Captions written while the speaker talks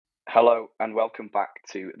Hello and welcome back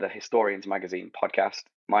to the Historians Magazine podcast.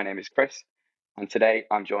 My name is Chris, and today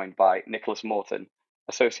I'm joined by Nicholas Morton,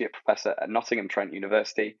 Associate Professor at Nottingham Trent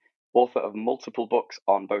University, author of multiple books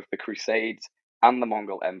on both the Crusades and the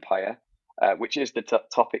Mongol Empire, which is the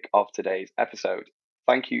topic of today's episode.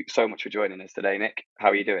 Thank you so much for joining us today, Nick. How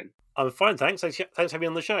are you doing? I'm fine, thanks. Thanks for having me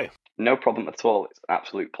on the show. No problem at all. It's an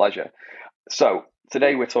absolute pleasure. So,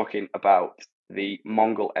 today we're talking about the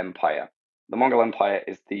Mongol Empire. The Mongol Empire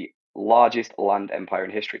is the largest land empire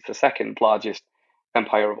in history. It's the second largest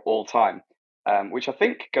empire of all time, which I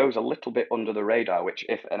think goes a little bit under the radar, which,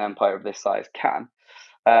 if an empire of this size can.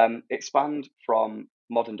 It spanned from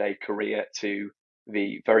modern day Korea to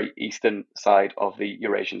the very eastern side of the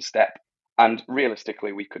Eurasian steppe. And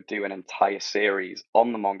realistically, we could do an entire series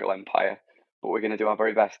on the Mongol Empire, but we're going to do our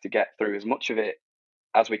very best to get through as much of it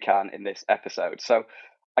as we can in this episode. So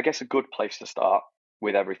I guess a good place to start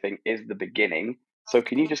with everything is the beginning. So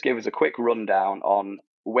can you just give us a quick rundown on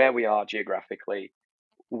where we are geographically,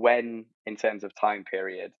 when in terms of time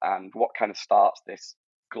period, and what kind of starts this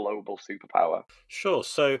global superpower? Sure.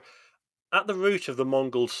 So, at the root of the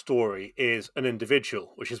Mongol story is an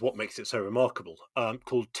individual, which is what makes it so remarkable,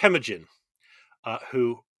 called Temujin,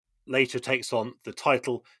 who later takes on the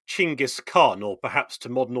title Chinggis Khan, or perhaps to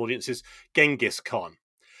modern audiences, Genghis Khan.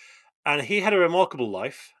 And he had a remarkable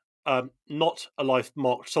life, not a life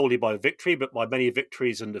marked solely by victory, but by many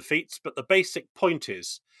victories and defeats. But the basic point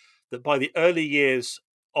is that by the early years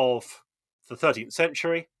of the 13th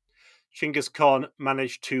century, Chinggis Khan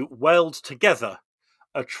managed to weld together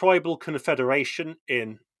a tribal confederation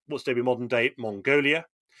in what's to be modern day Mongolia,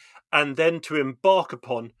 and then to embark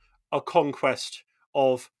upon a conquest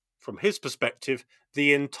of, from his perspective,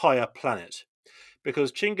 the entire planet.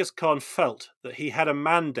 Because Chinggis Khan felt that he had a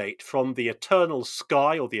mandate from the eternal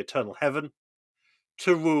sky or the eternal heaven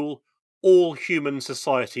to rule all human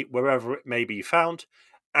society wherever it may be found,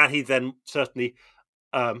 and he then certainly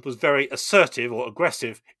was very assertive or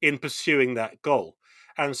aggressive in pursuing that goal.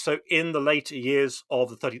 And so in the later years of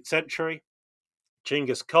the 13th century,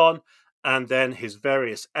 Chinggis Khan and then his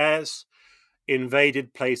various heirs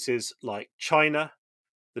invaded places like China,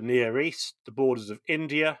 the Near East, the borders of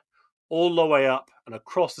India, all the way up and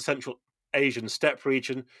across the Central Asian steppe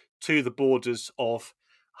region to the borders of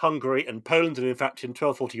Hungary and Poland. And in fact, in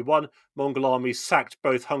 1241, Mongol armies sacked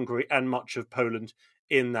both Hungary and much of Poland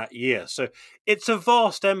in that year. So it's a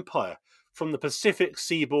vast empire from the Pacific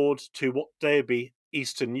seaboard to what would be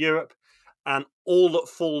Eastern Europe and all that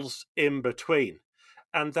falls in between.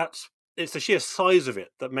 And it's the sheer size of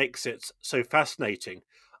it that makes it so fascinating,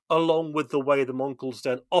 along with the way the Mongols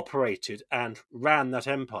then operated and ran that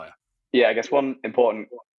empire. Yeah, I guess one important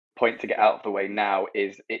point to get out of the way now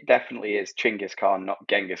is it definitely is Chinggis Khan, not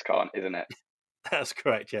Genghis Khan, isn't it? That's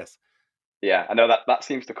correct, yes. Yeah, I know that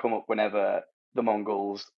seems to come up whenever the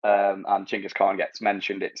Mongols and Genghis Khan gets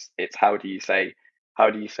mentioned. It's how do you say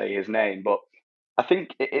his name? But I think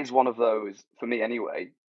it is one of those, for me anyway,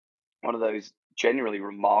 one of those genuinely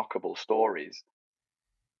remarkable stories.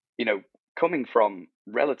 You know, coming from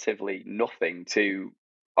relatively nothing to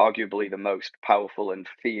arguably the most powerful and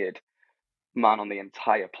feared man on the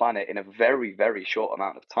entire planet in a very, very short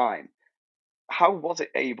amount of time. How was it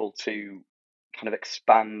able to kind of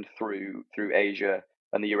expand through Asia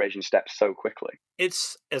and the Eurasian steppes so quickly?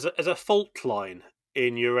 It's as a fault line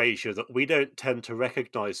in Eurasia that we don't tend to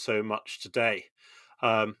recognize so much today.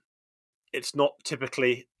 Um, it's not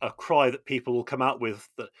typically a cry that people will come out with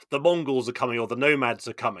that the Mongols are coming or the nomads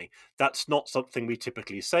are coming. That's not something we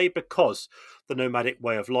typically say because the nomadic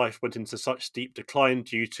way of life went into such steep decline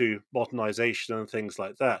due to modernization and things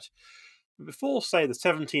like that. Before, say, the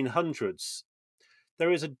 1700s, there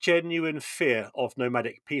is a genuine fear of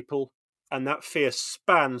nomadic people, and that fear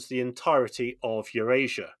spans the entirety of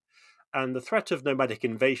Eurasia. And the threat of nomadic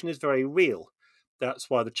invasion is very real. That's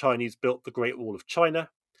why the Chinese built the Great Wall of China.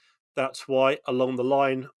 That's why, along the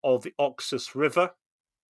line of the Oxus River,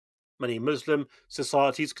 many Muslim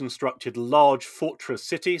societies constructed large fortress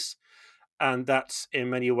cities. And that's in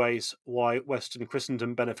many ways why Western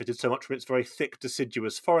Christendom benefited so much from its very thick,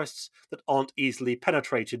 deciduous forests that aren't easily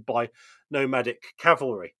penetrated by nomadic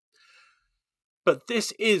cavalry. But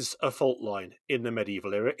this is a fault line in the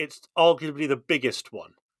medieval era. It's arguably the biggest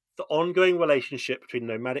one. The ongoing relationship between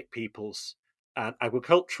nomadic peoples and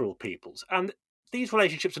agricultural peoples. And these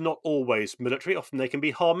relationships are not always military. Often they can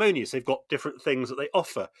be harmonious. They've got different things that they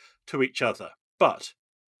offer to each other. But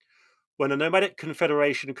when a nomadic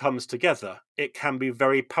confederation comes together, it can be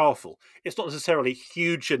very powerful. It's not necessarily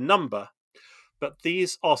huge in number, but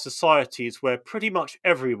these are societies where pretty much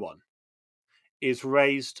everyone is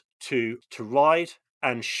raised to ride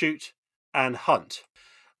and shoot and hunt.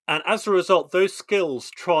 And as a result, those skills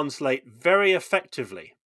translate very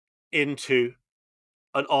effectively into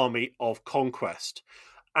an army of conquest.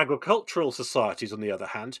 Agricultural societies, on the other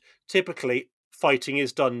hand, typically fighting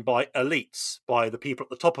is done by elites, by the people at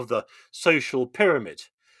the top of the social pyramid.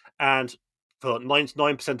 And for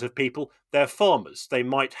 99% of people, they're farmers. They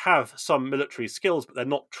might have some military skills, but they're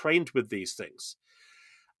not trained with these things.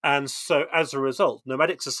 And so, as a result,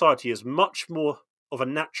 nomadic society is much more of a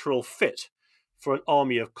natural fit for an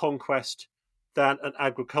army of conquest than an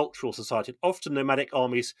agricultural society. Often, nomadic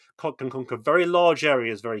armies can conquer very large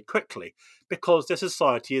areas very quickly because their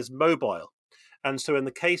society is mobile. And so, in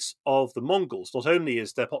the case of the Mongols, not only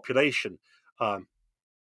is their population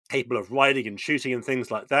capable of riding and shooting and things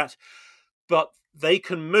like that, but they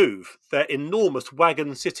can move their enormous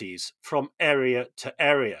wagon cities from area to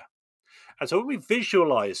area. And so when we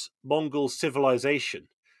visualize Mongol civilization,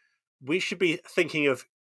 we should be thinking of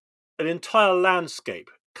an entire landscape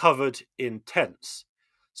covered in tents.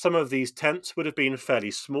 Some of these tents would have been fairly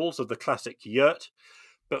small, so the classic yurt.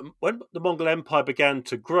 But when the Mongol Empire began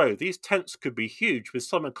to grow, these tents could be huge, with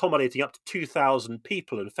some accommodating up to 2,000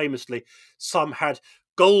 people. And famously, some had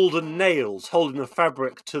golden nails holding the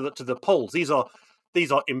fabric to the poles. These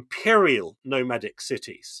are imperial nomadic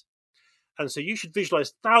cities. And so you should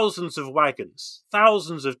visualize thousands of wagons,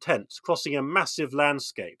 thousands of tents crossing a massive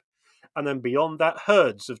landscape. And then beyond that,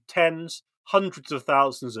 herds of tens, hundreds of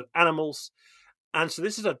thousands of animals. And so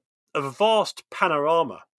this is a vast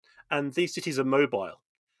panorama. And these cities are mobile.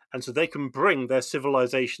 And so they can bring their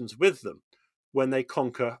civilizations with them when they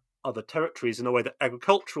conquer other territories in a way that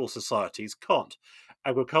agricultural societies can't.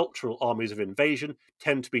 Agricultural armies of invasion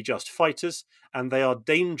tend to be just fighters, and they are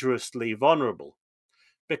dangerously vulnerable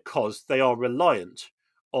because they are reliant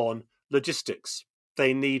on logistics.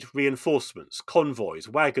 They need reinforcements, convoys,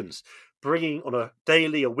 wagons, bringing on a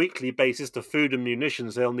daily, a weekly basis the food and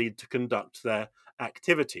munitions they'll need to conduct their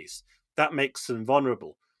activities. That makes them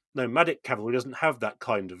vulnerable. Nomadic cavalry doesn't have that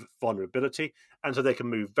kind of vulnerability, and so they can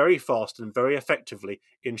move very fast and very effectively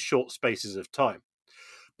in short spaces of time.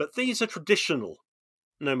 But these are traditional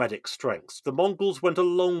nomadic strengths. The Mongols went a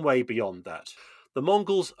long way beyond that. The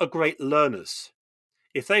Mongols are great learners.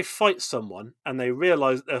 If they fight someone and they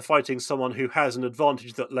realize that they're fighting someone who has an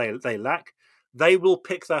advantage that they lack, they will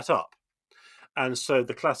pick that up. And so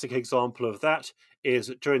the classic example of that is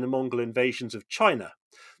that during the Mongol invasions of China,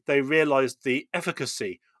 they realized the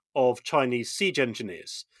efficacy of Chinese siege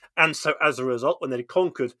engineers. And so as a result, when they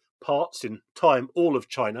conquered parts in time, all of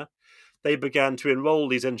China, they began to enroll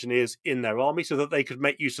these engineers in their army so that they could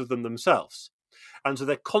make use of them themselves. And so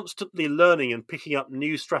they're constantly learning and picking up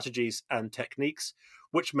new strategies and techniques,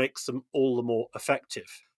 which makes them all the more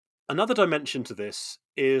effective. Another dimension to this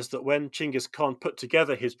is that when Genghis Khan put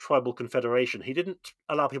together his tribal confederation, he didn't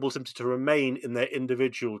allow people simply to remain in their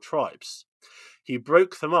individual tribes. He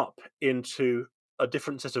broke them up into a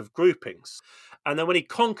different set of groupings. And then when he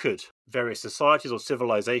conquered various societies or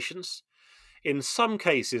civilizations, in some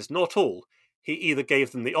cases, not all, he either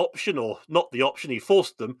gave them the option or not the option, he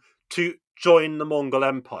forced them to join the Mongol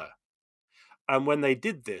Empire. And when they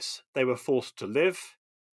did this, they were forced to live,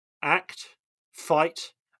 act,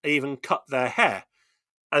 fight, and even cut their hair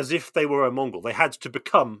as if they were a Mongol. They had to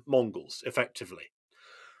become Mongols, effectively.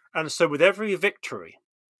 And so with every victory,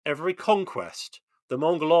 every conquest, the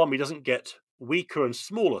Mongol army doesn't get weaker and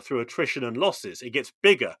smaller through attrition and losses. It gets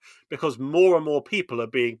bigger because more and more people are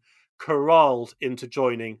being corralled into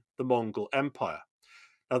joining the Mongol Empire.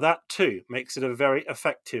 Now that too makes it a very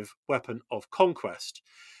effective weapon of conquest.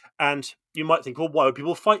 And you might think, well, why would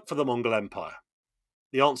people fight for the Mongol Empire?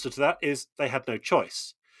 The answer to that is they had no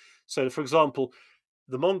choice. So, for example,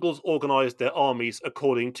 the Mongols organized their armies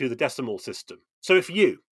according to the decimal system. So if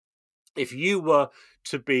you were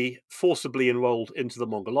to be forcibly enrolled into the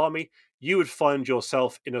Mongol army, you would find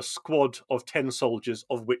yourself in a squad of 10 soldiers,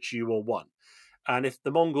 of which you were one. And if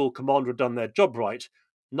the Mongol commander had done their job right,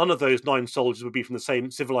 none of those 9 soldiers would be from the same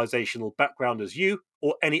civilizational background as you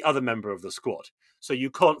or any other member of the squad. So you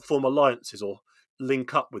can't form alliances or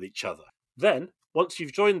link up with each other. Then, once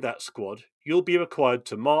you've joined that squad, you'll be required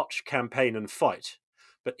to march, campaign, and fight.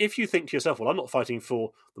 But if you think to yourself, well, I'm not fighting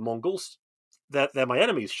for the Mongols, they're my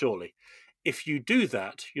enemies, surely. If you do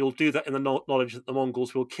that, you'll do that in the knowledge that the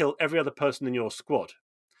Mongols will kill every other person in your squad.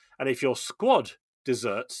 And if your squad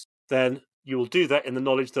deserts, then you will do that in the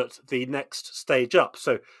knowledge that the next stage up.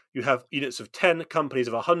 So you have units of 10, companies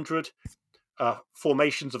of 100,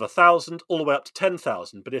 formations of 1,000, all the way up to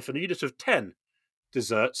 10,000. But if a unit of 10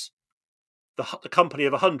 deserts, the company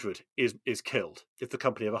of 100 is killed. If the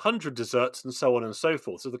company of 100 deserts, and so on and so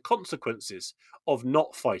forth. So the consequences of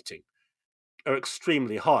not fighting are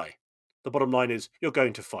extremely high. The bottom line is you're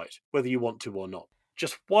going to fight, whether you want to or not.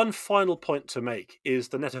 Just one final point to make is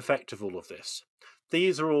the net effect of all of this.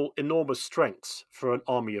 These are all enormous strengths for an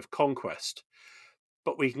army of conquest.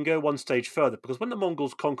 But we can go one stage further, because when the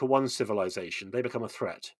Mongols conquer one civilization, they become a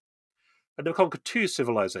threat. When they conquer two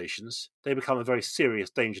civilizations, they become a very serious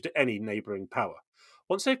danger to any neighbouring power.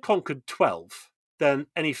 Once they've conquered 12, then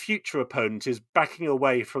any future opponent is backing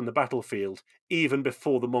away from the battlefield even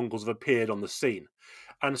before the Mongols have appeared on the scene.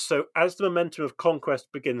 And so, as the momentum of conquest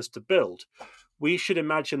begins to build, we should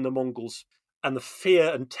imagine the Mongols and the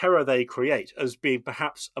fear and terror they create as being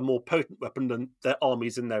perhaps a more potent weapon than their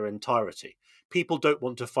armies in their entirety. People don't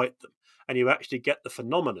want to fight them, and you actually get the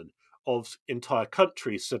phenomenon of entire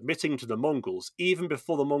countries submitting to the Mongols even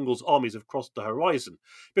before the Mongols' armies have crossed the horizon,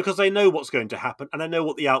 because they know what's going to happen and they know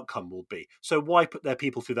what the outcome will be. So why put their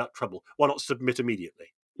people through that trouble? Why not submit immediately?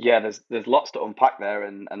 Yeah, there's lots to unpack there,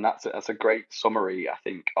 and that's a great summary, I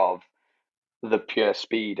think, of the pure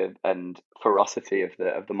speed and ferocity of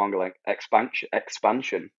the Mongol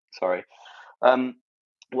expansion. Sorry. Um,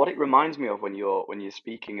 what it reminds me of when you're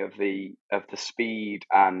speaking of the speed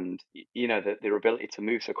and you know their ability to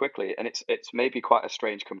move so quickly, and it's maybe quite a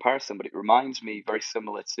strange comparison, but it reminds me very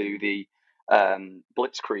similar to the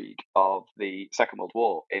blitzkrieg of the Second World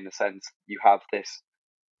War. In a sense, you have this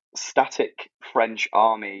static French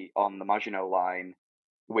army on the Maginot Line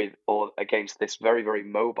with or against this very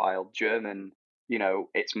mobile German. You know,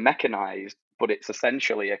 it's mechanized, but it's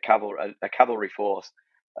essentially a cavalry force.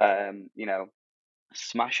 You know,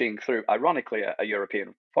 smashing through, ironically, a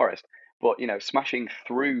European forest, but you know, smashing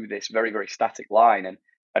through this very static line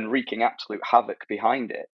and wreaking absolute havoc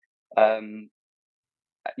behind it. Um,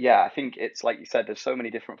 yeah, I think it's like you said. There's so many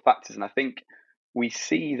different factors, and I think we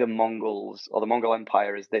see the Mongols or the Mongol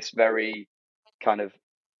Empire as this very kind of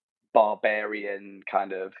barbarian,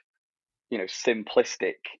 kind of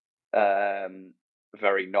simplistic, um,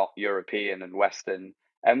 very not European and Western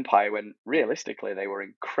empire. When realistically they were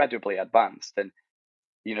incredibly advanced, and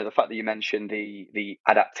the fact that you mentioned the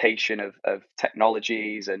adaptation of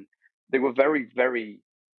technologies, and they were very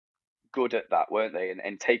good at that, weren't they?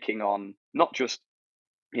 And taking on not just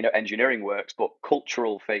engineering works, but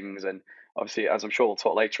cultural things, and obviously, as I'm sure we'll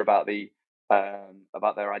talk later about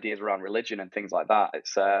about their ideas around religion and things like that.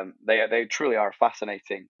 It's they truly are a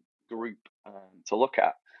fascinating group to look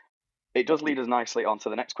at. It does lead us nicely on to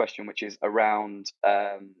the next question, which is around,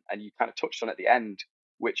 and you kind of touched on at the end,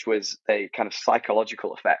 which was the kind of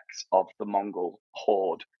psychological effects of the Mongol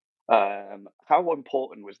horde. How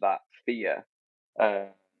important was that fear uh,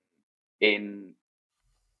 in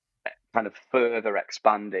kind of further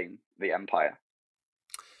expanding the empire?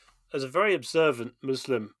 There's a very observant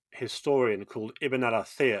Muslim historian called Ibn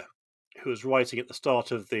al-Athir, who was writing at the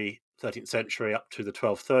start of the 13th century up to the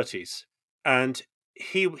 1230s. And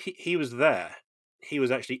he was there. He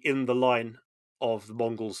was actually in the line of the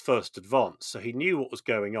Mongols' first advance, so he knew what was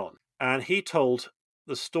going on. And he told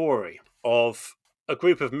the story of a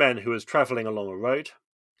group of men who was traveling along a road,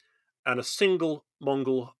 and a single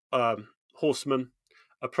Mongol horseman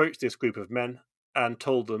approached this group of men and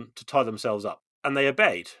told them to tie themselves up. And they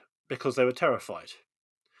obeyed because they were terrified.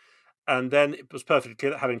 And then it was perfectly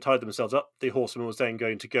clear that having tied themselves up, the horseman was then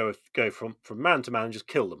going to go from man to man and just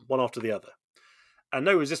kill them, one after the other. And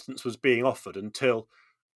no resistance was being offered until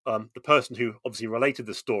the person who obviously related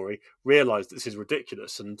the story realized this is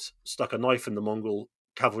ridiculous and stuck a knife in the Mongol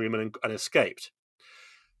cavalryman and escaped.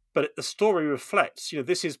 But the story reflects,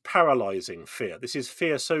 this is paralyzing fear. This is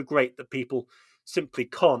fear so great that people simply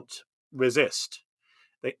can't resist.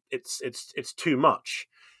 It's too much.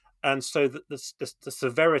 And so the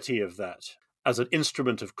severity of that as an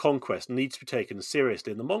instrument of conquest needs to be taken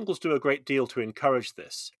seriously. And the Mongols do a great deal to encourage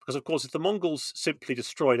this. Because, of course, if the Mongols simply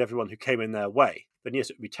destroyed everyone who came in their way, then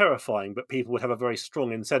yes, it would be terrifying, but people would have a very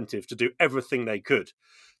strong incentive to do everything they could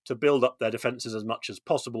to build up their defences as much as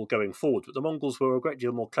possible going forward. But the Mongols were a great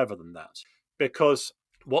deal more clever than that. Because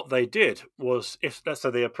what they did was, if, let's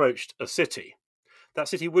say, they approached a city, that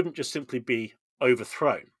city wouldn't just simply be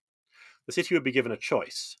overthrown. The city would be given a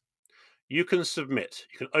choice. You can submit,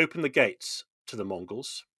 you can open the gates to the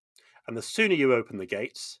Mongols, and the sooner you open the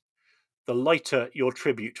gates, the lighter your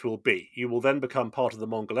tribute will be. You will then become part of the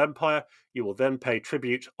Mongol Empire, you will then pay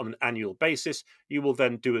tribute on an annual basis, you will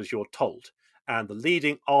then do as you're told. And the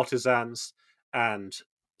leading artisans and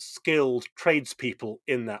skilled tradespeople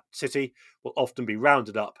in that city will often be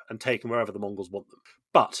rounded up and taken wherever the Mongols want them.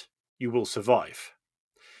 But you will survive.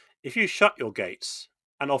 If you shut your gates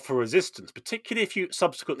and offer resistance, particularly if you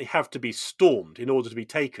subsequently have to be stormed in order to be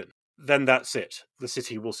taken, then that's it. The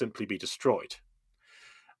city will simply be destroyed.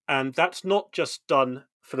 And that's not just done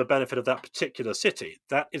for the benefit of that particular city.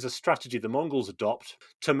 That is a strategy the Mongols adopt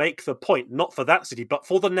to make the point, not for that city, but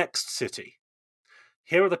for the next city.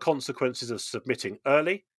 Here are the consequences of submitting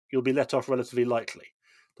early. You'll be let off relatively lightly.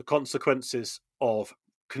 The consequences of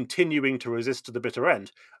continuing to resist to the bitter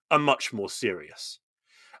end are much more serious.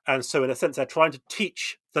 And so, in a sense, they're trying to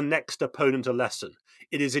teach the next opponent a lesson.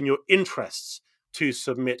 It is in your interests to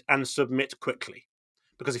submit, and submit quickly.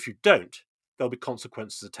 Because if you don't, there'll be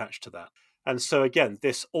consequences attached to that. And so, again,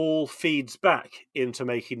 this all feeds back into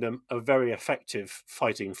making them a very effective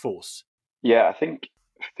fighting force. Yeah, I think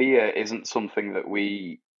fear isn't something that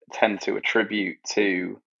we tend to attribute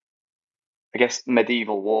to, I guess,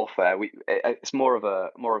 medieval warfare. It's more of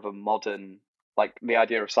a modern, like the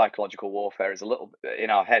idea of psychological warfare is a little bit in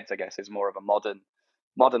our heads, I guess, is more of a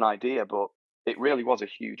modern idea, but it really was a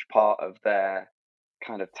huge part of their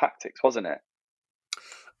kind of tactics, wasn't it?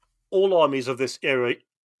 All armies of this era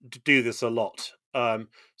do this a lot.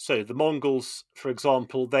 So the Mongols, for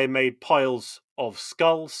example, they made piles of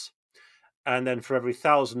skulls, and then for every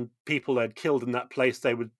 1,000 people they'd killed in that place,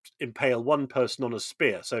 they would impale one person on a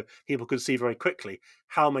spear, so people could see very quickly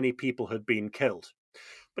how many people had been killed.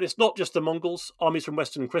 But it's not just the Mongols. Armies from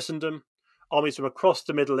Western Christendom, armies from across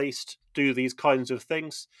the Middle East do these kinds of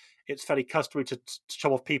things. It's fairly customary to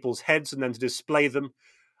chop off people's heads and then to display them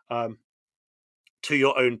um, to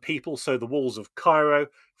your own people. So the walls of Cairo,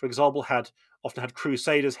 for example, often had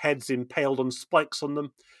crusaders' heads impaled on spikes on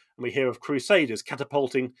them. And we hear of crusaders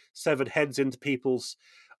catapulting severed heads into people's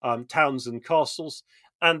towns and castles.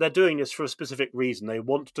 And they're doing this for a specific reason. They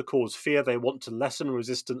want to cause fear. They want to lessen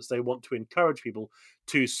resistance. They want to encourage people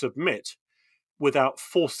to submit without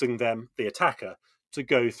forcing them, the attacker, to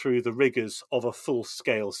go through the rigors of a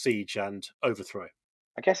full-scale siege and overthrow.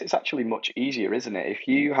 I guess it's actually much easier, isn't it? If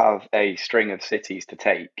you have a string of cities to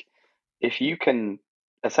take, if you can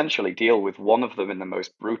essentially deal with one of them in the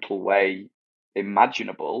most brutal way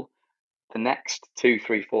imaginable, the next two,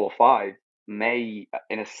 three, four, five may,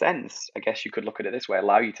 in a sense, I guess you could look at it this way,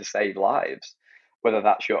 allow you to save lives, whether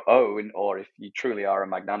that's your own or if you truly are a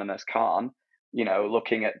magnanimous Khan,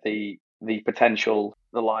 looking at the potential,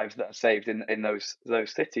 the lives that are saved in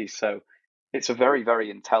those cities. So it's a very,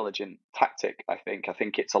 very intelligent tactic, I think. I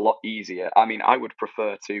think it's a lot easier. I mean, I would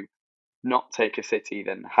prefer to not take a city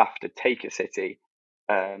than have to take a city,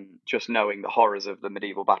 just knowing the horrors of the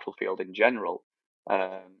medieval battlefield in general.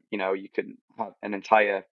 You could have an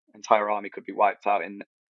entire army could be wiped out in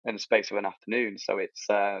the space of an afternoon. So it's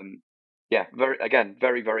yeah,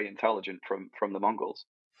 very very intelligent from the Mongols.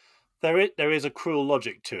 There is a cruel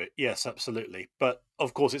logic to it, yes, absolutely. But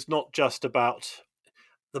of course, it's not just about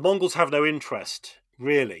the Mongols have no interest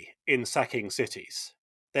really in sacking cities.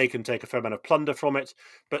 They can take a fair amount of plunder from it,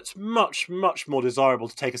 but it's much, much more desirable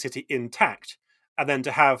to take a city intact and then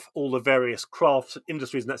to have all the various crafts and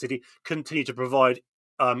industries in that city continue to provide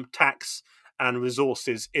tax and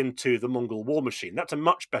resources into the Mongol war machine. That's a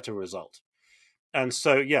much better result. And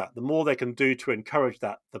so, yeah, the more they can do to encourage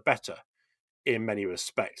that, the better in many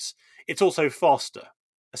respects. It's also faster.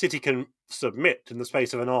 A city can submit in the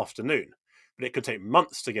space of an afternoon, but it could take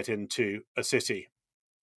months to get into a city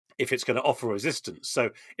if it's going to offer resistance.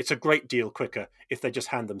 So it's a great deal quicker if they just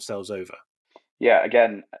hand themselves over. Yeah,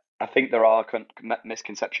 again, I think there are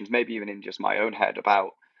misconceptions, maybe even in just my own head,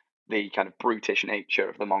 about the kind of brutish nature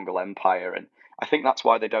of the Mongol Empire, and I think that's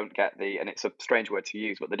why they don't get and it's a strange word to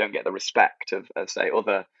use, but they don't get the respect of say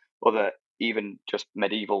other even just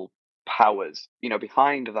medieval powers.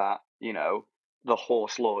 Behind that, the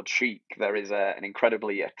horse lord Sheik, there is an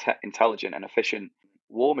incredibly intelligent and efficient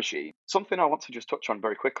war machine. Something I want to just touch on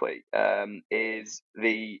very quickly is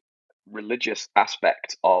the religious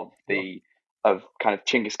aspect of Oh. kind of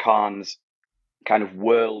Chinggis Khan's kind of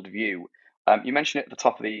worldview. You mentioned it at the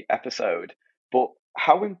top of the episode, but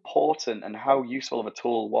how important and how useful of a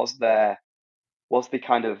tool was the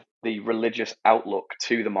kind of the religious outlook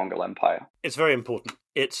to the Mongol Empire? It's very important.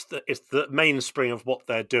 It's the mainspring of what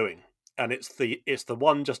they're doing. And it's the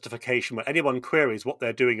one justification when anyone queries what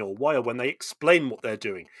they're doing or why, or when they explain what they're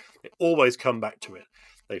doing, they always come back to it.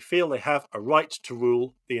 They feel they have a right to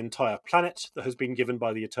rule the entire planet that has been given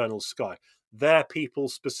by the eternal sky, their people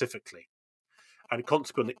specifically. And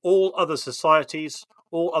consequently, all other societies,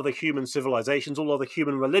 all other human civilizations, all other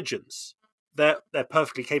human religions, they're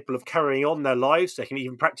perfectly capable of carrying on their lives. They can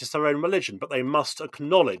even practice their own religion, but they must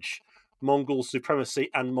acknowledge Mongol supremacy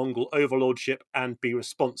and Mongol overlordship and be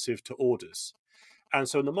responsive to orders. And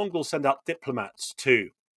so when the Mongols send out diplomats to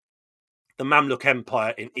the Mamluk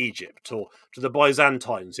Empire in Egypt, or to the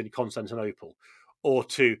Byzantines in Constantinople, or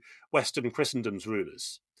to Western Christendom's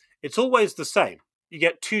rulers, it's always the same. You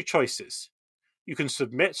get two choices. You can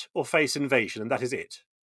submit or face invasion, and that is it.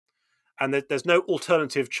 And there's no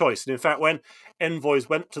alternative choice. And in fact, when envoys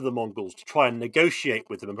went to the Mongols to try and negotiate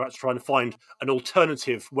with them and perhaps trying to find an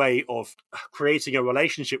alternative way of creating a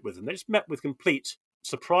relationship with them, they just met with complete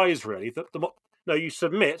surprise, really, that no, you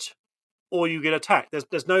submit or you get attacked.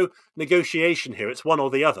 There's no negotiation here. It's one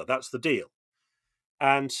or the other. That's the deal.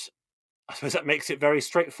 And I suppose that makes it very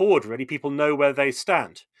straightforward, really. People know where they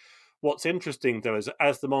stand. What's interesting, though, is that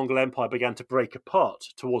as the Mongol Empire began to break apart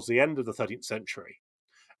towards the end of the 13th century,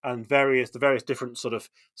 and the various different sort of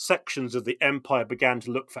sections of the empire began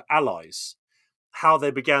to look for allies, how they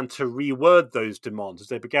began to reword those demands as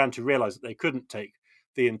they began to realize that they couldn't take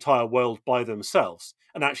the entire world by themselves.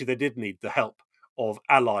 And actually, they did need the help of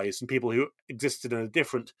allies and people who existed in a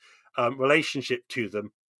different relationship to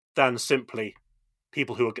them than simply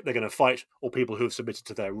people who they're going to fight or people who have submitted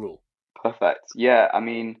to their rule. Perfect. Yeah, I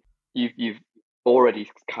mean, you've already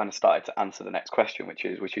kind of started to answer the next question, which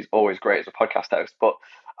is always great as a podcast host. But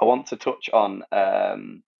I want to touch on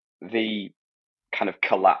the kind of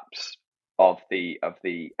collapse of the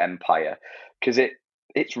empire, because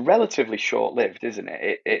it's relatively short lived, isn't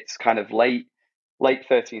it? It's kind of late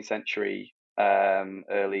 13th century,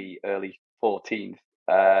 early 14th,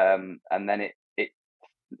 and then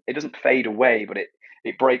it doesn't fade away, but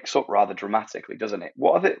it breaks up rather dramatically, doesn't it?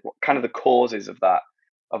 What kind of the causes of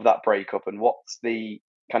that breakup, and what's the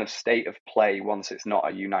kind of state of play once it's not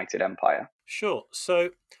a united empire? Sure. So,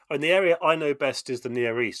 in the area I know best is the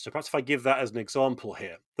Near East. So, perhaps if I give that as an example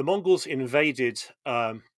here, the Mongols invaded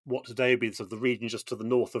what today would be sort of the region just to the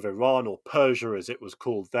north of Iran, or Persia as it was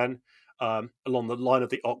called then, along the line of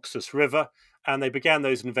the Oxus River, and they began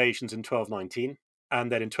those invasions in 1219. And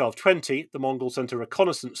then in 1220, the Mongols sent a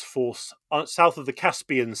reconnaissance force south of the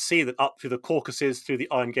Caspian Sea, that up through the Caucasus, through the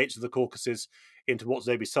Iron Gates of the Caucasus, into what's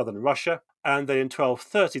today southern Russia. And then in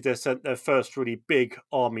 1230, they sent their first really big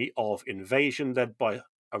army of invasion, led by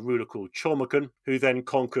a ruler called Chormukon, who then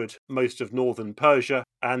conquered most of northern Persia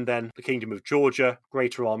and then the kingdom of Georgia,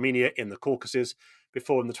 Greater Armenia in the Caucasus,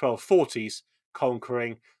 before in the 1240s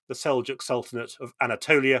conquering the Seljuk Sultanate of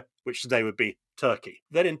Anatolia, which today would be Turkey.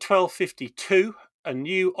 Then in 1252, a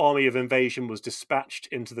new army of invasion was dispatched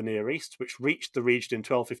into the Near East, which reached the region in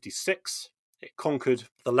 1256. It conquered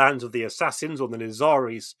the lands of the Assassins, or the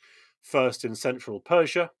Nizaris, first in central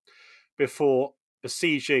Persia, before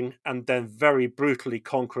besieging and then very brutally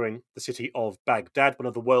conquering the city of Baghdad, one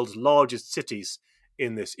of the world's largest cities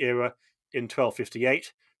in this era, in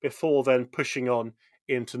 1258, before then pushing on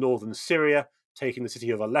into northern Syria, taking the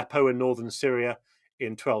city of Aleppo in northern Syria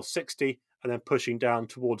in 1260, and then pushing down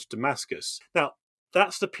towards Damascus. Now,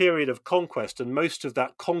 that's the period of conquest, and most of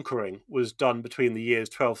that conquering was done between the years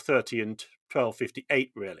 1230 and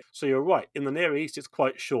 1258, really. So you're right, in the Near East, it's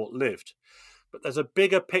quite short-lived. But there's a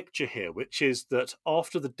bigger picture here, which is that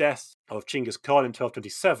after the death of Genghis Khan in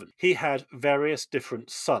 1227, he had various different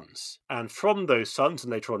sons. And from those sons,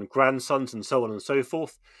 and later on grandsons, and so on and so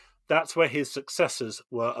forth, that's where his successors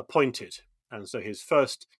were appointed. And so the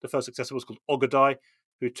first successor was called Ogadai,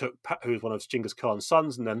 who was one of Genghis Khan's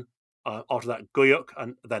sons, and then after that Guyuk,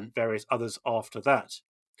 and then various others after that.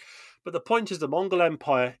 But the point is, the Mongol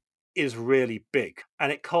Empire is really big,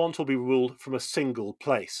 and it can't all be ruled from a single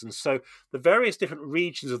place. And so the various different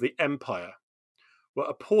regions of the empire were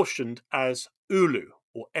apportioned as ulu,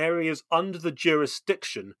 or areas under the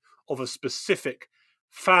jurisdiction of a specific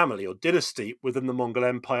family or dynasty within the Mongol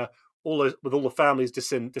Empire, with all the families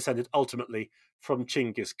descended ultimately from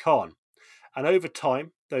Genghis Khan. And over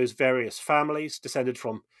time, those various families descended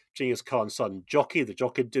from Genghis Khan's son Jochi, the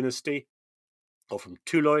Jochid dynasty, or from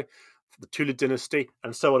Tuloi, the Tulid dynasty,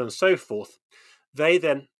 and so on and so forth. They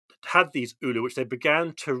then had these ulu, which they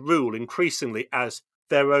began to rule increasingly as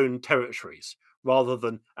their own territories, rather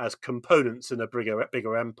than as components in a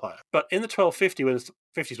bigger empire. But in the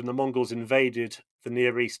 1250s, when the Mongols invaded the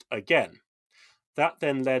Near East again, that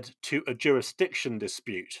then led to a jurisdiction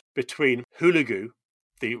dispute between Hulagu,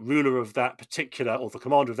 the ruler of that particular, or the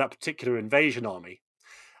commander of that particular invasion army,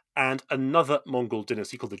 and another Mongol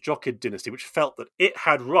dynasty called the Jochid dynasty, which felt that it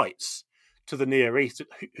had rights to the Near East that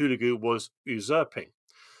Hulagu was usurping.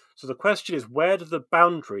 So the question is, where do the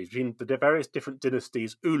boundaries between the various different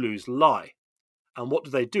dynasties' ulus lie? And what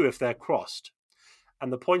do they do if they're crossed?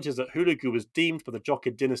 And the point is that Hulagu was deemed by the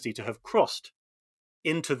Jochid dynasty to have crossed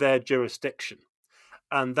into their jurisdiction.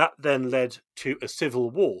 And that then led to a civil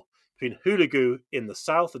war between Hulagu in the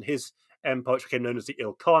south and his empire, which became known as the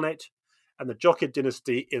Ilkhanate, and the Jochid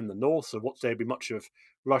dynasty in the north, so what today would be much of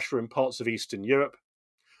Russia and parts of Eastern Europe,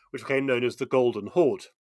 which became known as the Golden Horde.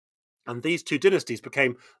 And these two dynasties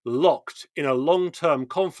became locked in a long-term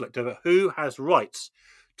conflict over who has rights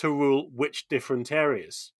to rule which different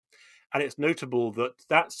areas. And it's notable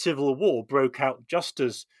that civil war broke out just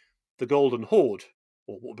as the Golden Horde,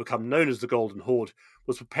 or what would become known as the Golden Horde,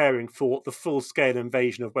 was preparing for the full-scale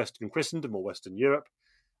invasion of Western Christendom or Western Europe,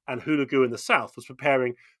 and Hulagu in the south was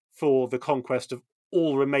preparing for the conquest of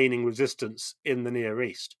all remaining resistance in the Near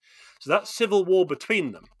East. So that civil war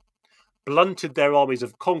between them blunted their armies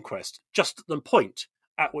of conquest just at the point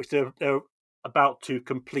at which they're about to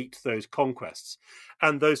complete those conquests.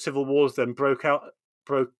 And those civil wars then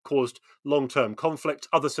caused long-term conflict.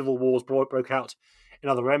 Other civil wars broke out in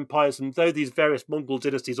other empires. And though these various Mongol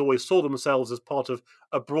dynasties always saw themselves as part of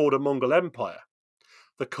a broader Mongol empire,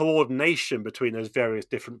 the coordination between those various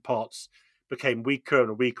different parts became weaker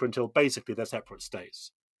and weaker until basically they're separate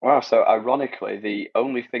states. Wow, so ironically, the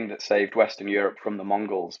only thing that saved Western Europe from the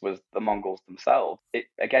Mongols was the Mongols themselves. It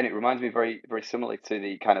reminds me very, very similarly to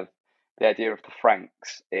the kind of the idea of the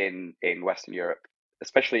Franks in Western Europe,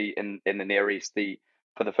 especially in the Near East.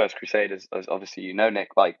 For the First Crusade, as obviously you know, Nick,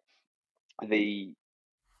 like the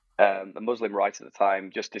Muslim right at the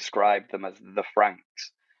time just described them as the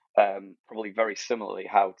Franks, probably very similarly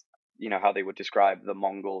how they would describe the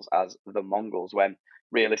Mongols as the Mongols, when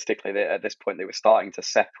realistically at this point they were starting to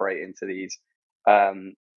separate into these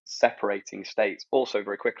separating states. Also,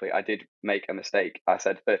 very quickly, I did make a mistake. I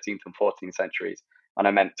said 13th and 14th centuries, and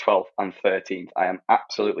I meant 12th and 13th. I am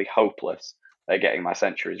absolutely hopeless at getting my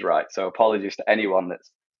centuries right. So apologies to anyone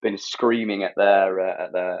that's been screaming at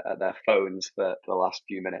their phones for the last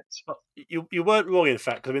few minutes. You weren't wrong, in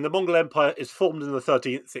fact. I mean, the Mongol Empire is formed in the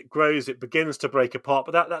 13th. It grows, it begins to break apart,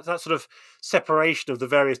 but that sort of separation of the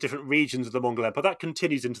various different regions of the Mongol Empire that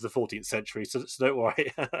continues into the 14th century. So don't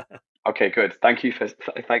worry. Okay, good. Thanks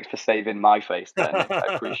for saving my face there, Nick.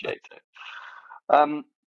 I appreciate it.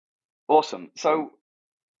 Awesome. So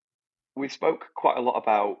we spoke quite a lot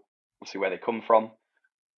about obviously where they come from,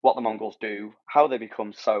 what the Mongols do, how they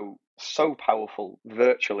become so powerful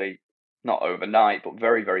virtually not overnight, but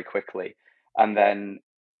very, very quickly, and then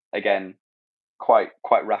again quite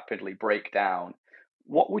rapidly break down.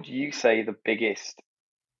 What would you say the biggest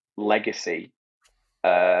legacy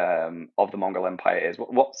of the Mongol Empire is?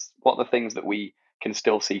 What are the things that we can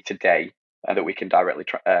still see today and that we can directly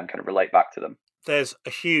kind of relate back to them? There's a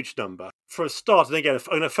huge number. For a start, and again, I'm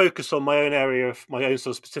going to focus on my own sort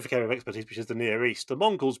of specific area of expertise, which is the Near East. The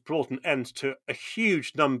Mongols brought an end to a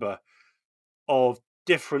huge number of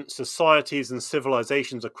different societies and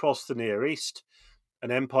civilizations across the Near East. An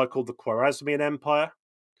empire called the Khwarezmian Empire,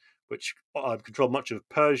 which controlled much of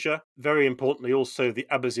Persia. Very importantly, also the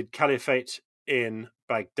Abbasid Caliphate in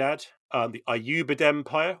Baghdad. The Ayyubid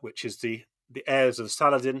Empire, which is the heirs of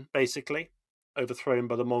Saladin, basically, overthrown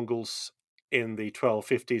by the Mongols in the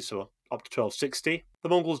 1250s or up to 1260. The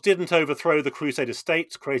Mongols didn't overthrow the Crusader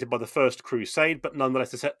states created by the First Crusade, but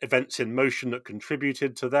nonetheless they set events in motion that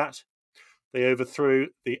contributed to that. They overthrew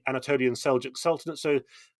the Anatolian Seljuk Sultanate. So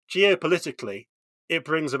geopolitically, it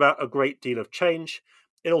brings about a great deal of change.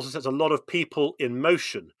 It also sets a lot of people in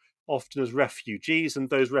motion, often as refugees, and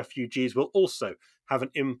those refugees will also have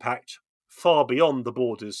an impact far beyond the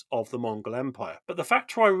borders of the Mongol Empire. But the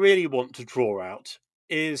factor I really want to draw out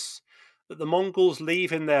is that the Mongols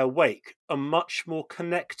leave in their wake a much more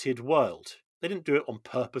connected world. They didn't do it on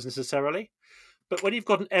purpose necessarily, but when you've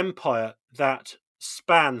got an empire that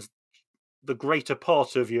spans the greater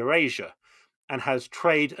part of Eurasia and has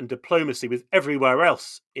trade and diplomacy with everywhere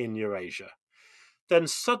else in Eurasia, then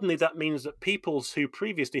suddenly that means that peoples who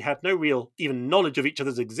previously had no real even knowledge of each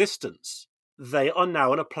other's existence, they are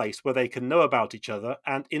now in a place where they can know about each other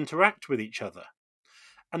and interact with each other.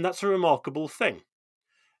 And that's a remarkable thing.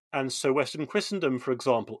 And so Western Christendom, for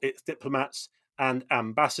example, its diplomats and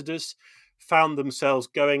ambassadors found themselves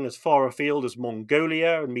going as far afield as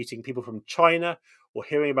Mongolia and meeting people from China or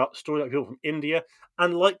hearing about stories like people from India.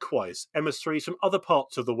 And likewise, emissaries from other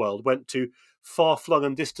parts of the world went to far-flung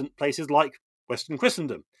and distant places like Western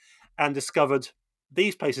Christendom and discovered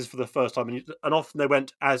these places for the first time. And often they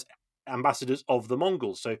went as ambassadors of the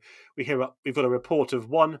Mongols. So we've got a report of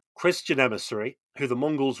one Christian emissary who the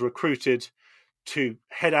Mongols recruited to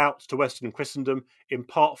head out to Western Christendom, in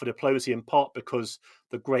part for diplomacy, in part because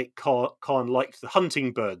the great Khan liked the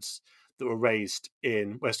hunting birds that were raised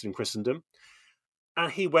in Western Christendom.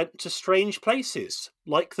 And he went to strange places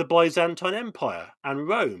like the Byzantine Empire and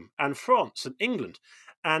Rome and France and England.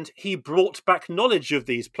 And he brought back knowledge of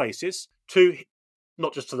these places to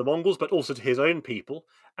not just to the Mongols, but also to his own people,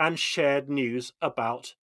 and shared news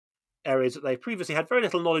about areas that they previously had very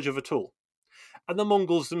little knowledge of at all. And the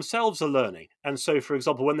Mongols themselves are learning. And so, for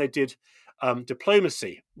example, when they did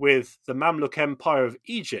diplomacy with the Mamluk Empire of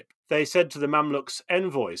Egypt, they said to the Mamluks'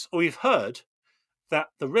 envoys, we've heard that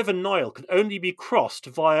the River Nile can only be crossed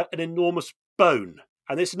via an enormous bone,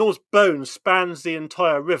 and this enormous bone spans the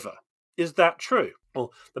entire river. Is that true?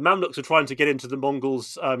 Well, the Mamluks are trying to get into the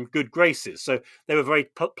Mongols' good graces, so they were very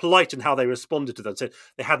polite in how they responded to them, said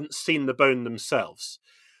they hadn't seen the bone themselves.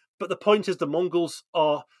 But the point is, the Mongols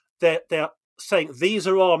are they're saying these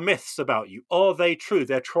are our myths about you. Are they true?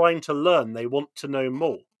 They're trying to learn. They want to know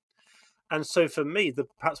more. And so, for me,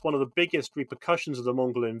 perhaps one of the biggest repercussions of the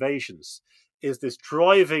Mongol invasions is this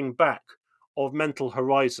driving back of mental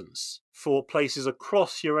horizons for places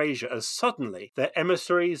across Eurasia, as suddenly their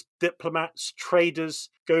emissaries, diplomats, traders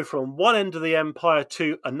go from one end of the empire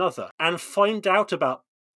to another and find out about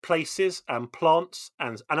places and plants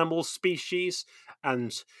and animal species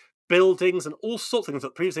and buildings and all sorts of things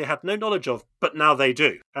that previously they had no knowledge of, but now they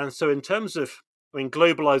do. And so, in terms of,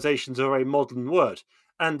 globalization is a very modern word,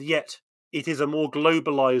 and yet it is a more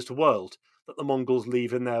globalized world that the Mongols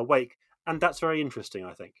leave in their wake. And that's very interesting,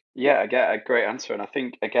 I think. Yeah, I get a great answer. And I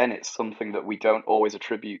think, again, it's something that we don't always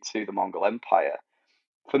attribute to the Mongol Empire.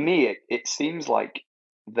 For me, it seems like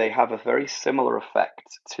they have a very similar effect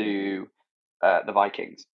to the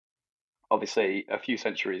Vikings. Obviously, a few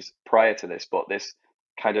centuries prior to this, but this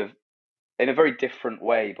kind of in a very different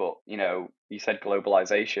way. But, you said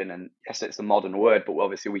globalization, and yes, it's a modern word, but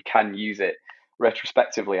obviously we can use it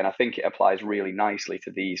retrospectively. And I think it applies really nicely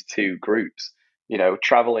to these two groups,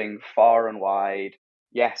 traveling far and wide.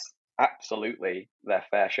 Yes, absolutely, their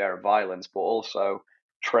fair share of violence, but also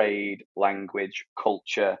trade, language,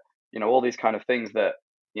 culture, all these kind of things that,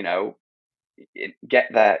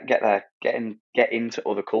 get into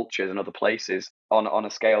other cultures and other places on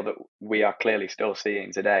a scale that we are clearly still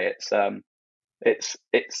seeing today. It's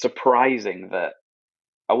surprising that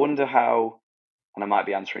I wonder how, and I might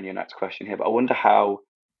be answering your next question here, but I wonder how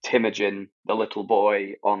Temujin, the little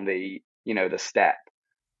boy on the steppe,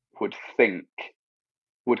 would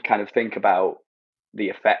kind of think about the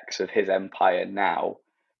effects of his empire now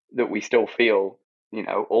that we still feel,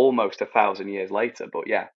 almost 1,000 years later. But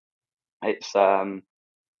yeah, it's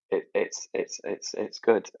it's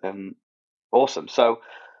good. Awesome. So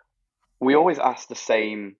we always ask the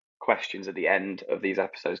same questions at the end of these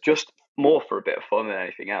episodes, just more for a bit of fun than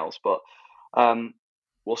anything else. But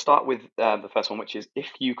we'll start with the first one, which is, if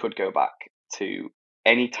you could go back to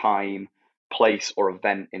any time, place, or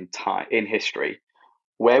event in history,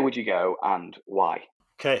 where would you go and why?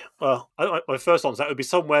 Okay, well, my first answer, that would be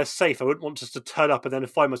somewhere safe. I wouldn't want just to turn up and then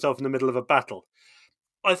find myself in the middle of a battle.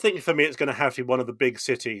 I think for me, it's going to have to be one of the big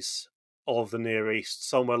cities of the Near East,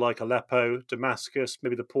 somewhere like Aleppo, Damascus,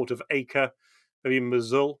 maybe the port of Acre, maybe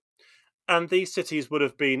Mosul. And these cities would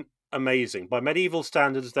have been amazing. By medieval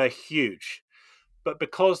standards, they're huge. But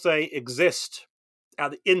because they exist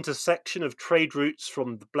at the intersection of trade routes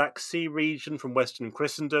from the Black Sea region, from Western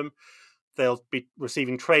Christendom, they'll be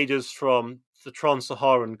receiving traders from the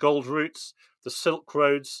Trans-Saharan gold routes, the Silk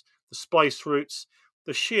Roads, the spice routes,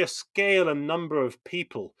 the sheer scale and number of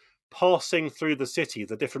people passing through the city,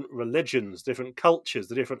 the different religions, different cultures,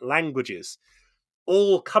 the different languages,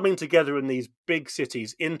 all coming together in these big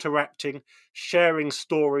cities, interacting, sharing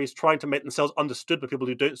stories, trying to make themselves understood by people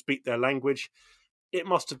who don't speak their language. It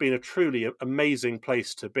must have been a truly amazing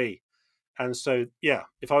place to be. And so, yeah,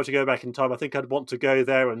 if I were to go back in time, I think I'd want to go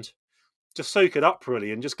there and just soak it up,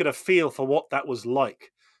 really, and just get a feel for what that was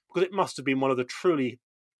like, because it must have been one of the truly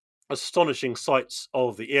astonishing sights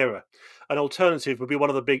of the era. An alternative would be one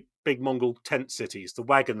of the big Mongol tent cities, the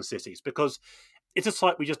wagon cities, because it's a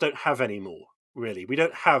site we just don't have anymore, really. We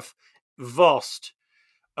don't have vast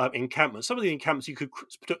encampments. Some of the encampments you could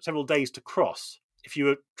took several days to cross if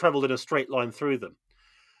you travelled in a straight line through them.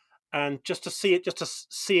 And just to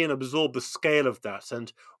see and absorb the scale of that,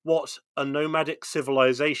 and what a nomadic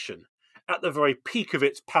civilization at the very peak of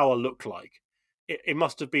its power looked like, it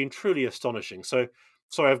must have been truly astonishing. So,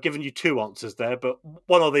 sorry, I've given you two answers there, but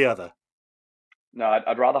one or the other. No,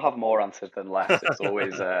 I'd rather have more answers than less.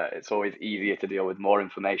 It's always easier to deal with more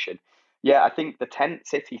information. Yeah, I think the tent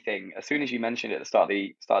city thing. As soon as you mentioned it at the start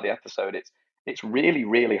of the episode, it's really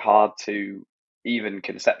really hard to even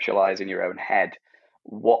conceptualize in your own head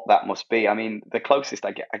what that must be. I mean, the closest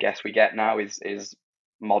I guess we get now is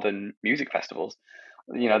modern music festivals.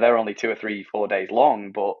 They're only 2 or 3, 4 days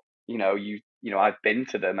long, but I've been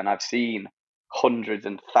to them and I've seen hundreds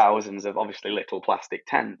and thousands of obviously little plastic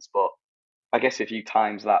tents, but I guess if you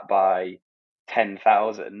times that by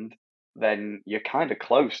 10,000, then you're kind of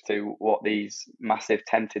close to what these massive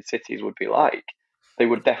tented cities would be like. They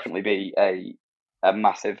would definitely be a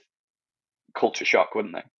massive culture shock,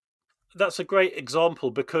 wouldn't they? That's a great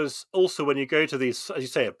example, because also when you go to these, as you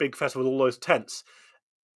say, a big festival with all those tents,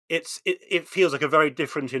 it feels like a very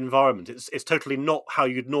different environment. It's totally not how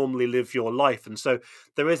you'd normally live your life, and so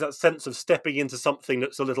there is that sense of stepping into something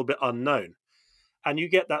that's a little bit unknown. And you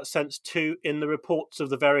get that sense too in the reports of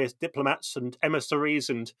the various diplomats and emissaries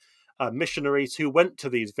and missionaries who went to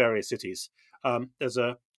these various cities. There's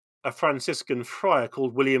a Franciscan friar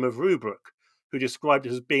called William of Rubruck who described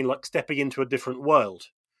it as being like stepping into a different world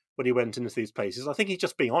when he went into these places. I think he's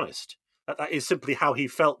just being honest. That is simply how he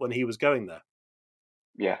felt when he was going there.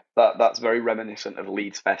 Yeah, that's very reminiscent of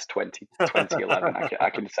Leeds Fest 2011. I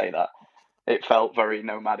can say that. It felt very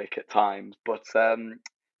nomadic at times, but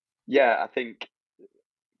yeah, I think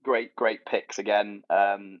great picks again.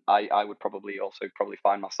 I would probably also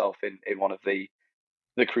find myself in one of the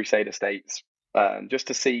Crusader states, just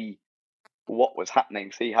to see what was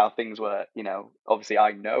happening, see how things were. Obviously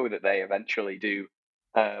I know that they eventually do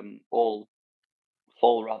all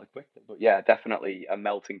fall rather quickly, but yeah, definitely a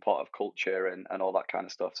melting pot of culture and all that kind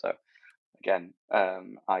of stuff. So again,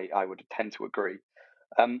 I would tend to agree.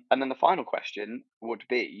 And then the final question would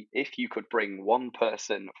be, if you could bring one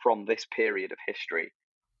person from this period of history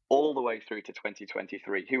all the way through to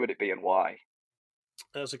 2023, who would it be and why?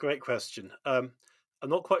 That's a great question. I'm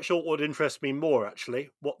not quite sure what would interest me more, actually.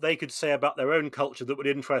 What they could say about their own culture that would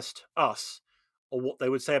interest us, or what they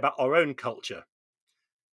would say about our own culture.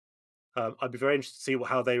 I'd be very interested to see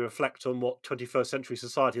how they reflect on what 21st century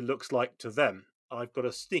society looks like to them. I've got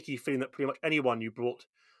a sneaky feeling that pretty much anyone you brought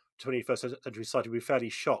to 21st century society would be fairly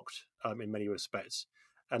shocked in many respects,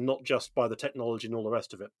 and not just by the technology and all the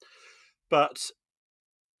rest of it. But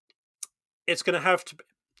it's going to have to.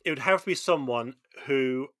 It would have to be someone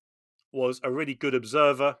who was a really good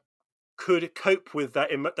observer, could cope with that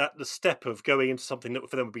the step of going into something that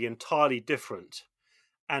for them would be entirely different,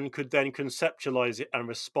 and could then conceptualize it and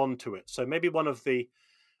respond to it. So maybe one of the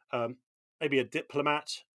maybe a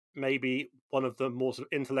diplomat, maybe one of the more sort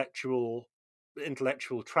of intellectual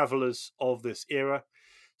travelers of this era,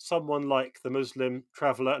 someone like the Muslim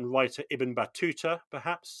traveler and writer Ibn Battuta,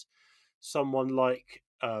 perhaps someone like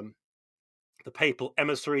the papal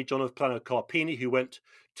emissary John of Plano Carpini, who went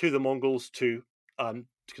to the Mongols to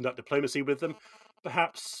conduct diplomacy with them.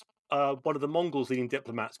 Perhaps one of the Mongols' leading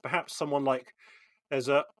diplomats. Perhaps someone like there's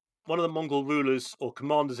a one of the Mongol rulers or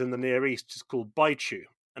commanders in the Near East is called Baichu,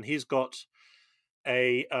 and a he's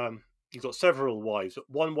got several wives. But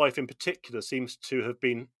one wife in particular seems to have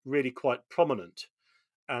been really quite prominent.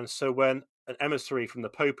 And so when an emissary from the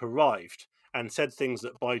Pope arrived and said things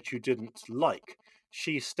that Baichu didn't like,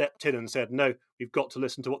 she stepped in and said, "No, we've got to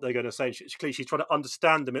listen to what they're going to say." She's trying to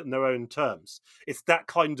understand them in their own terms. It's that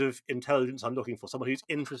kind of intelligence I'm looking for, someone who's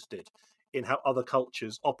interested in how other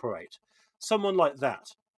cultures operate. Someone like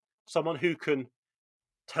that, someone who can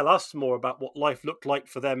tell us more about what life looked like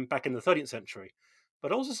for them back in the 13th century,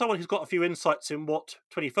 but also someone who's got a few insights in what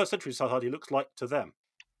 21st century society looks like to them.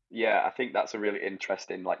 Yeah, I think that's a really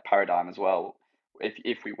interesting like paradigm as well.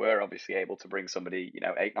 If we were obviously able to bring somebody,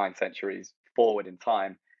 8, 9 centuries forward in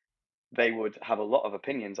time, they would have a lot of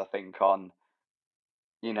opinions, I think, on,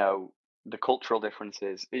 you know, the cultural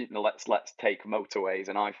differences. Let's take motorways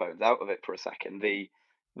and iPhones out of it for a second.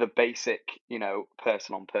 The basic,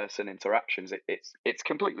 person on person interactions, it's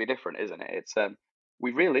completely different, isn't it? It's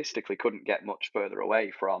we realistically couldn't get much further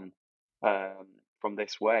away from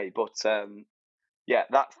this way. But yeah,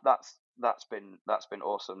 that's been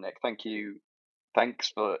awesome, Nick. Thank you. Thanks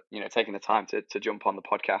for taking the time to jump on the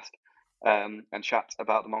podcast and chat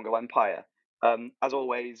about the Mongol Empire. As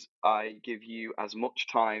always, I give you as much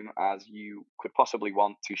time as you could possibly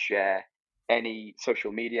want to share any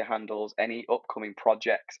social media handles, any upcoming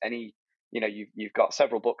projects, any you've got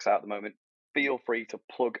several books out at the moment. Feel free to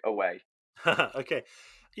plug away. Okay.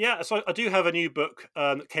 Yeah, so I do have a new book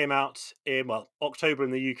that came out in October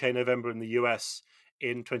in the UK, November in the US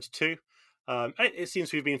in 22. It seems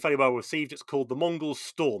to have been fairly well received. It's called The Mongol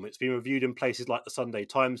Storm. It's been reviewed in places like the Sunday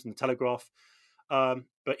Times and the Telegraph. But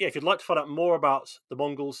yeah, if you'd like to find out more about the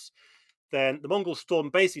Mongols, then The Mongol Storm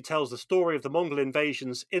basically tells the story of the Mongol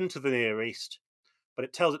invasions into the Near East, but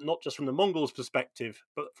it tells it not just from the Mongols' perspective,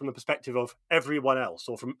 but from the perspective of everyone else,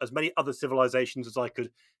 or from as many other civilizations as I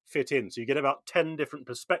could fit in. So you get about 10 different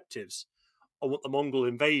perspectives on what the Mongol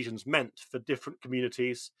invasions meant for different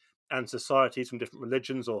communities and societies from different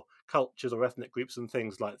religions or cultures or ethnic groups and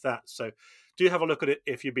things like that. So do have a look at it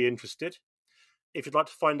if you'd be interested. If you'd like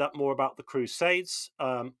to find out more about the Crusades,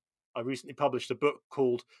 I recently published a book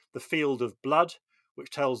called The Field of Blood, which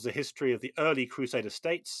tells the history of the early Crusader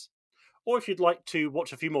states. Or if you'd like to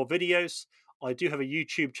watch a few more videos, I do have a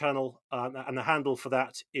YouTube channel, and the handle for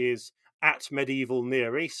that is at Medieval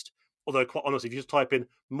Near East. Although, quite honestly, if you just type in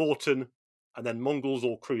Morton and then Mongols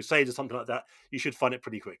or Crusades or something like that, you should find it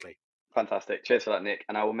pretty quickly. Fantastic. Cheers for that, Nick.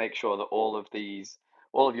 And I will make sure that all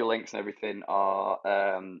of your links and everything are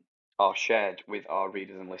shared with our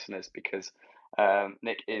readers and listeners because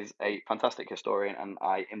Nick is a fantastic historian, and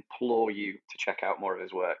I implore you to check out more of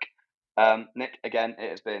his work. Nick, again, it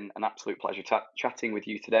has been an absolute pleasure chatting with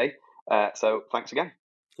you today. So thanks again.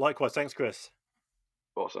 Likewise, thanks, Chris.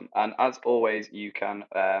 Awesome. And as always, you can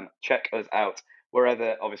check us out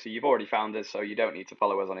wherever. Obviously, you've already found us, so you don't need to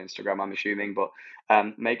follow us on Instagram, I'm assuming. But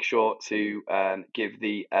make sure to give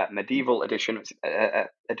the medieval edition,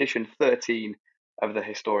 edition 13 of the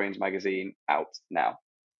Historians magazine out now.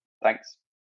 Thanks.